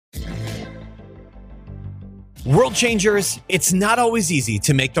World changers, it's not always easy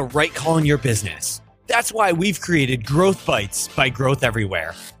to make the right call in your business. That's why we've created Growth Bites by Growth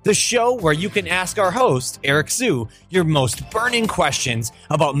Everywhere, the show where you can ask our host, Eric Siu, your most burning questions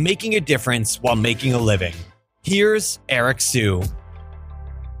about making a difference while making a living. Here's Eric Siu.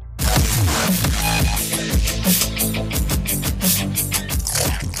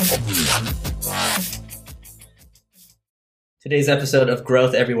 Today's episode of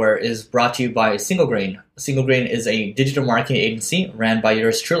Growth Everywhere is brought to you by Single Grain. Single Grain is a digital marketing agency ran by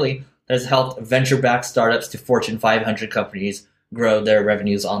yours truly that has helped venture-backed startups to Fortune 500 companies grow their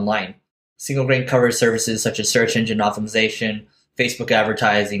revenues online. Single Grain covers services such as search engine optimization, Facebook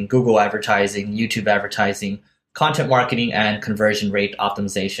advertising, Google advertising, YouTube advertising, content marketing, and conversion rate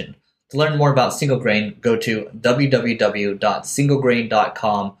optimization. To learn more about Single Grain, go to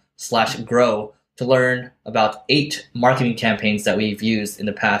www.singlegrain.com/grow to learn about 8 marketing campaigns that we've used in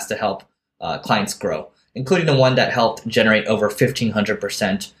the past to help clients grow, including the one that helped generate over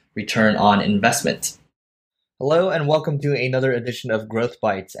 1,500% return on investment. Hello, and welcome to another edition of Growth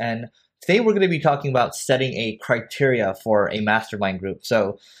Bites. And today we're going to be talking about setting a criteria for a mastermind group.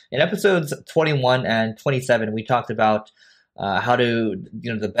 So in episodes 21 and 27, we talked about how to,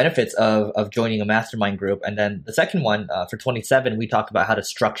 the benefits of joining a mastermind group. And then the second one, for 27, we talked about how to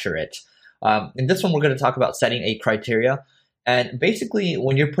structure it. In this one, we're going to talk about setting a criteria. And basically,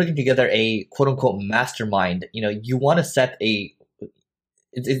 when you're putting together a quote-unquote mastermind, you want to set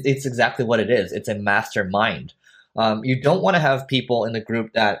it's exactly what it is. It's a mastermind. You don't want to have people in the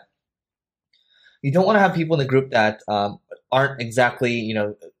group that aren't exactly,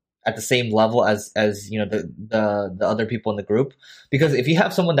 at the same level as the other people in the group. Because if you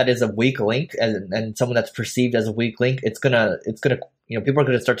have someone that is a weak link and someone that's perceived as a weak link, it's gonna people are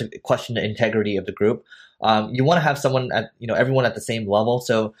gonna start to question the integrity of the group. You want to have someone everyone at the same level.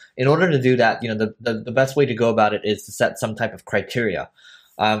 So in order to do that, the best way to go about it is to set some type of criteria.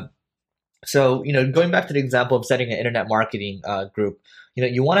 So going back to the example of setting an internet marketing group,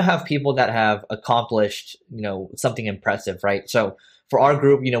 you want to have people that have accomplished something impressive, right? So for our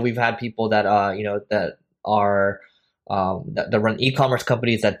group, we've had people that that run e-commerce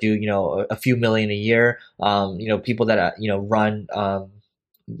companies that do a few million a year. People that run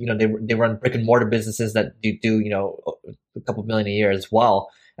they run brick and mortar businesses that do a couple million a year as well.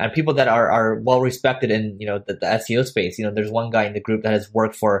 And people that are well respected in the SEO space. There's one guy in the group that has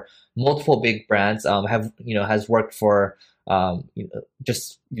worked for multiple big brands. Has worked for Fortune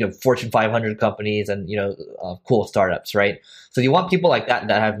 500 companies and cool startups, right? So you want people like that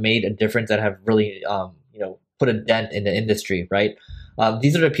have made a difference, that have really put a dent in the industry, right?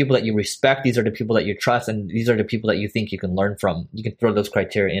 These are the people that you respect. These are the people that you trust, and these are the people that you think you can learn from. You can throw those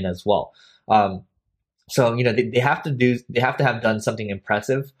criteria in as well. So they have to have done something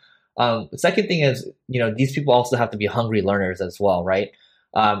impressive. The second thing is these people also have to be hungry learners as well, right?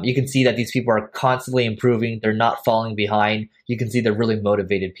 You can see that these people are constantly improving. They're not falling behind. You can see they're really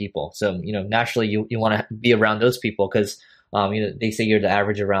motivated people. So naturally you want to be around those people because they say you're the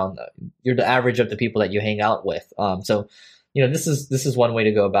average of the people that you hang out with. So this is one way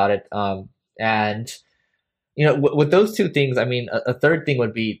to go about it. And with those two things, I mean, a third thing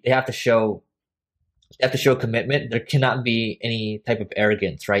would be they have to show commitment. There cannot be any type of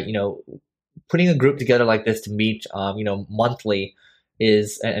arrogance, right? Putting a group together like this to meet, monthly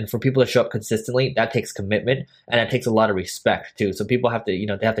and for people to show up consistently, that takes commitment and it takes a lot of respect too. So people have to,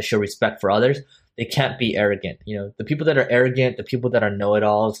 they have to show respect for others. They can't be arrogant. The people that are arrogant, the people that are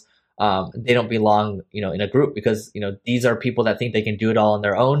know-it-alls, they don't belong, in a group because, these are people that think they can do it all on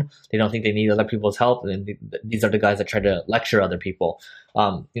their own. They don't think they need other people's help. And these are the guys that try to lecture other people.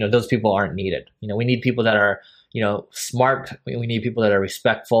 Those people aren't needed. We need people that are, smart. We need people that are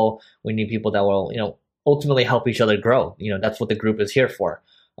respectful. We need people that will, ultimately help each other grow. That's what the group is here for.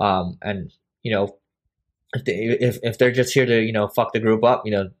 And if they're just here to, fuck the group up,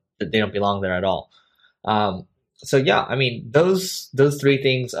 they don't belong there at all. So yeah, I mean, those three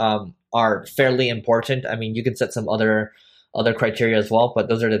things are fairly important. I mean, you can set some other criteria as well, but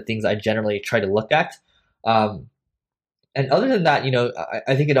those are the things I generally try to look at. And other than that,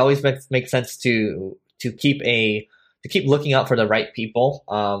 I think it always makes sense to keep looking out for the right people.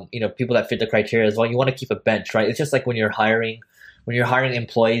 People that fit the criteria as well. You want to keep a bench, right? It's just like when you're hiring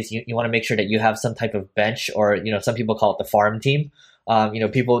employees, you want to make sure that you have some type of bench, or some people call it the farm team.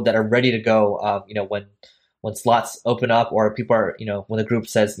 People that are ready to go. When slots open up, or people are, when the group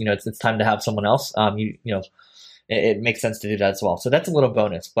says, it's time to have someone else, it makes sense to do that as well. So that's a little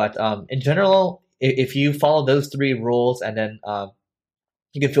bonus. But in general, if you follow those 3 rules, and then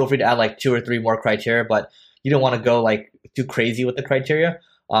you can feel free to add like 2 or 3 more criteria, but you don't want to go like too crazy with the criteria.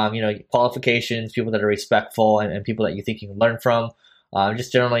 qualifications, people that are respectful, and people that you think you can learn from.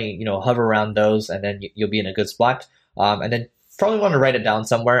 Just generally, hover around those, and then you'll be in a good spot. And then probably want to write it down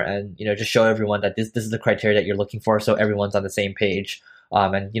somewhere, and just show everyone that this is the criteria that you're looking for, so everyone's on the same page.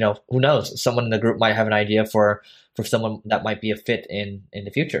 And who knows? Someone in the group might have an idea for someone that might be a fit in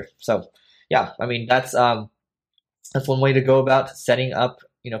the future. So yeah, I mean that's one way to go about setting up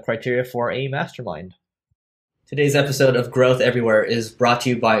criteria for a mastermind. Today's episode of Growth Everywhere is brought to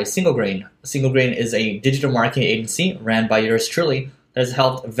you by Single Grain. Single Grain is a digital marketing agency ran by yours truly that has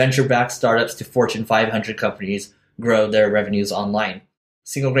helped venture-backed startups to Fortune 500 companies grow their revenues online.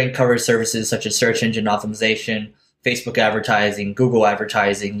 Single Grain covers services such as search engine optimization, Facebook advertising, Google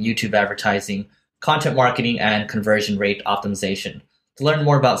advertising, YouTube advertising, content marketing, and conversion rate optimization. To learn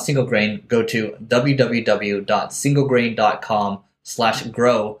more about Single Grain, go to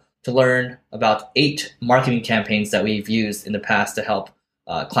www.singlegrain.com/grow to learn about 8 marketing campaigns that we've used in the past to help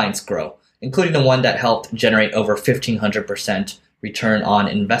clients grow, including the one that helped generate over 1,500% return on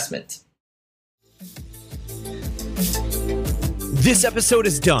investment. This episode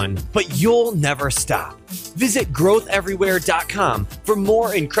is done, but you'll never stop. Visit growtheverywhere.com for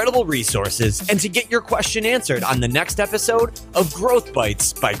more incredible resources and to get your question answered on the next episode of Growth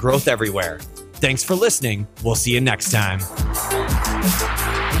Bites by Growth Everywhere. Thanks for listening. We'll see you next time.